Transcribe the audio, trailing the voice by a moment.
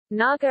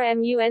Naga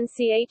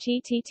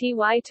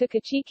Munchetty took a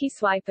cheeky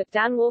swipe at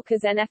Dan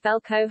Walker's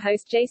NFL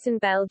co-host Jason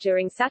Bell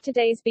during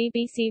Saturday's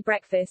BBC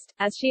Breakfast,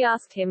 as she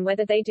asked him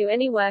whether they do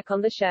any work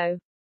on the show.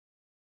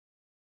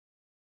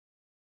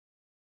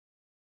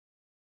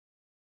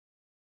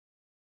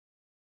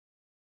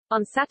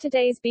 On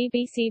Saturday's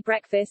BBC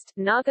Breakfast,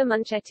 Naga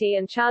Munchetty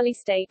and Charlie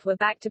State were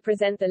back to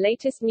present the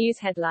latest news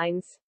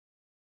headlines.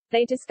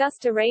 They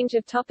discussed a range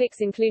of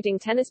topics including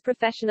tennis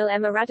professional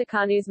Emma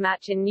Raducanu's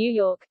match in New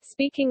York,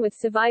 speaking with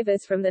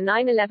survivors from the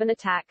 9/11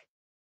 attack.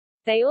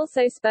 They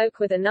also spoke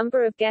with a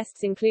number of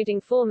guests including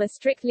former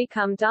Strictly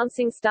Come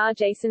Dancing star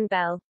Jason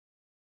Bell.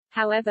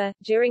 However,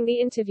 during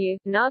the interview,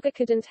 Naga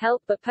couldn't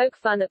help but poke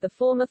fun at the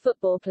former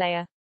football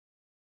player.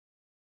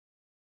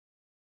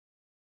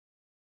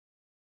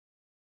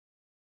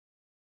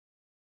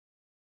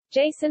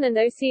 Jason and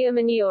Osi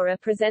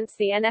Amaniora presents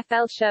the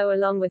NFL show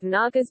along with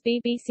Naga's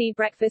BBC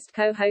Breakfast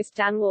co-host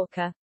Dan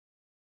Walker.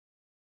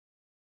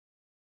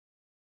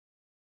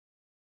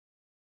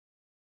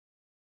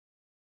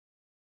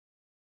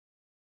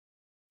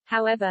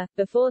 However,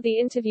 before the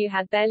interview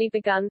had barely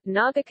begun,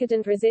 Naga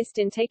couldn't resist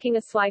in taking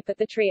a swipe at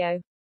the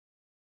trio.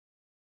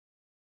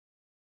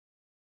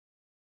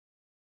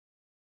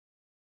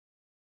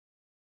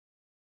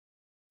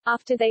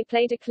 After they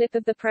played a clip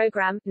of the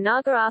program,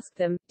 Naga asked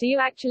them, "Do you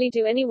actually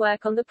do any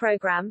work on the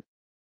program?"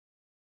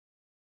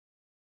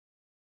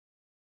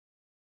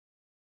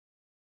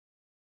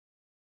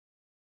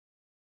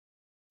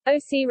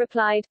 OC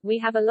replied, "We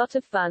have a lot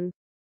of fun.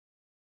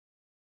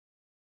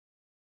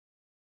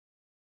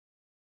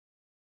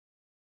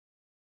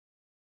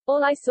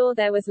 All I saw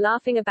there was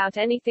laughing about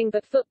anything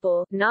but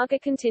football," Naga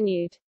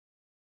continued.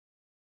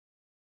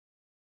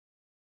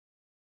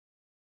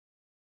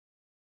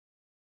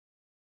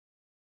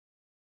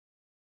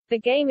 "The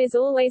game is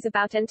always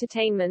about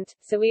entertainment,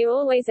 so we're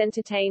always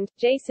entertained,"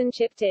 Jason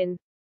chipped in.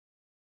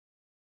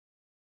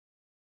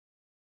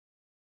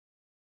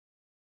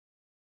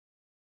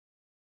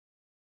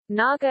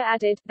 Naga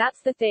added, "That's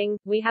the thing,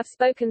 we have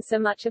spoken so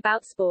much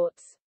about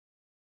sports.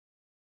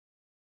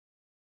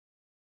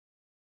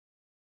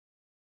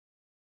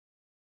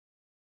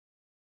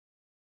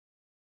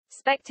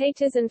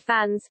 Spectators and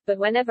fans, but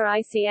whenever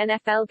I see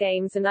NFL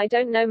games and I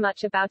don't know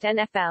much about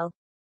NFL.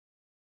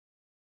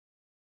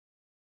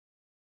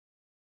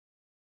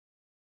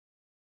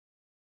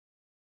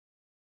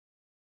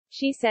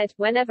 She said,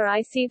 "Whenever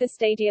I see the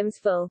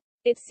stadiums full.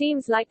 It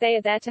seems like they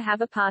are there to have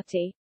a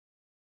party."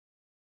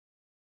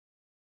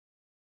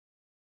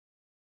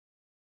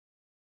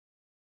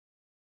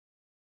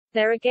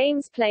 There are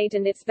games played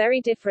and it's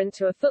very different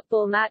to a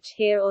football match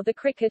here or the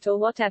cricket or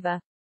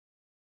whatever.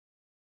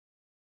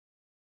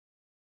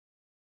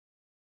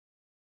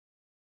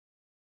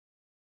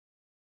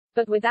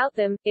 But without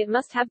them, it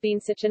must have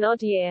been such an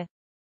odd year.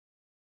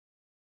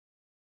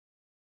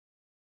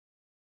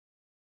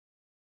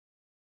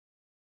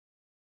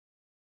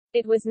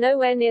 It was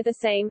nowhere near the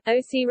same,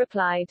 OC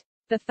replied.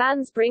 The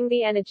fans bring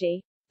the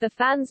energy. The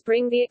fans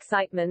bring the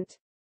excitement.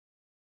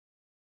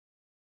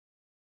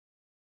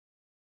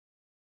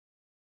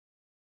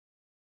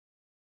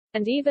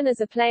 And even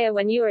as a player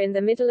when you are in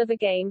the middle of a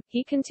game,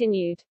 he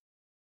continued.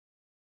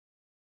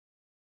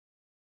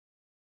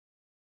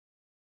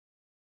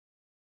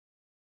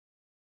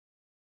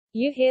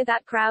 You hear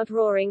that crowd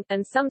roaring,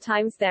 and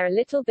sometimes they're a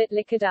little bit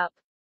liquored up.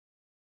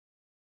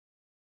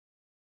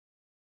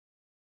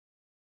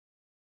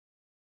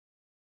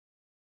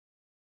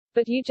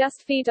 But you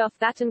just feed off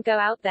that and go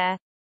out there.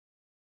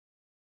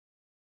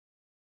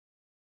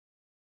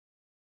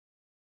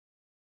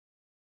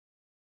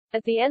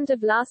 At the end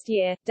of last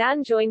year,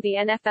 Dan joined the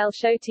NFL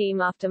show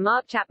team after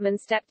Mark Chapman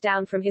stepped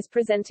down from his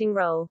presenting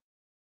role.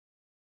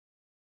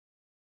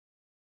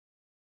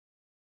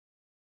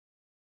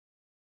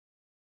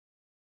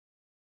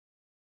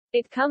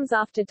 It comes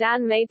after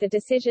Dan made the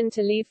decision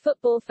to leave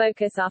Football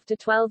Focus after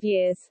 12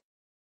 years.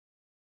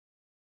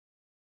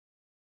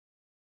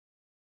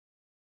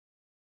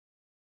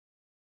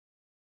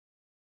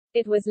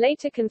 It was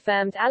later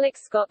confirmed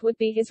Alex Scott would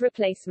be his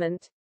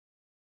replacement.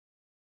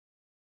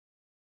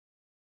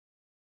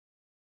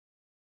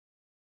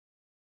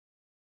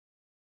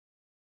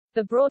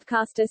 The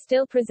broadcaster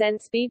still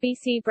presents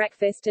BBC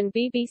Breakfast and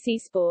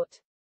BBC Sport.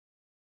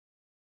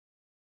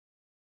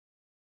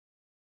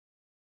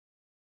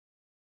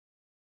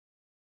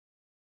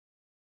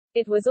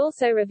 It was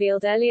also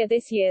revealed earlier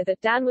this year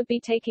that Dan would be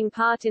taking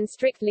part in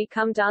Strictly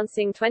Come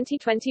Dancing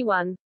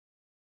 2021.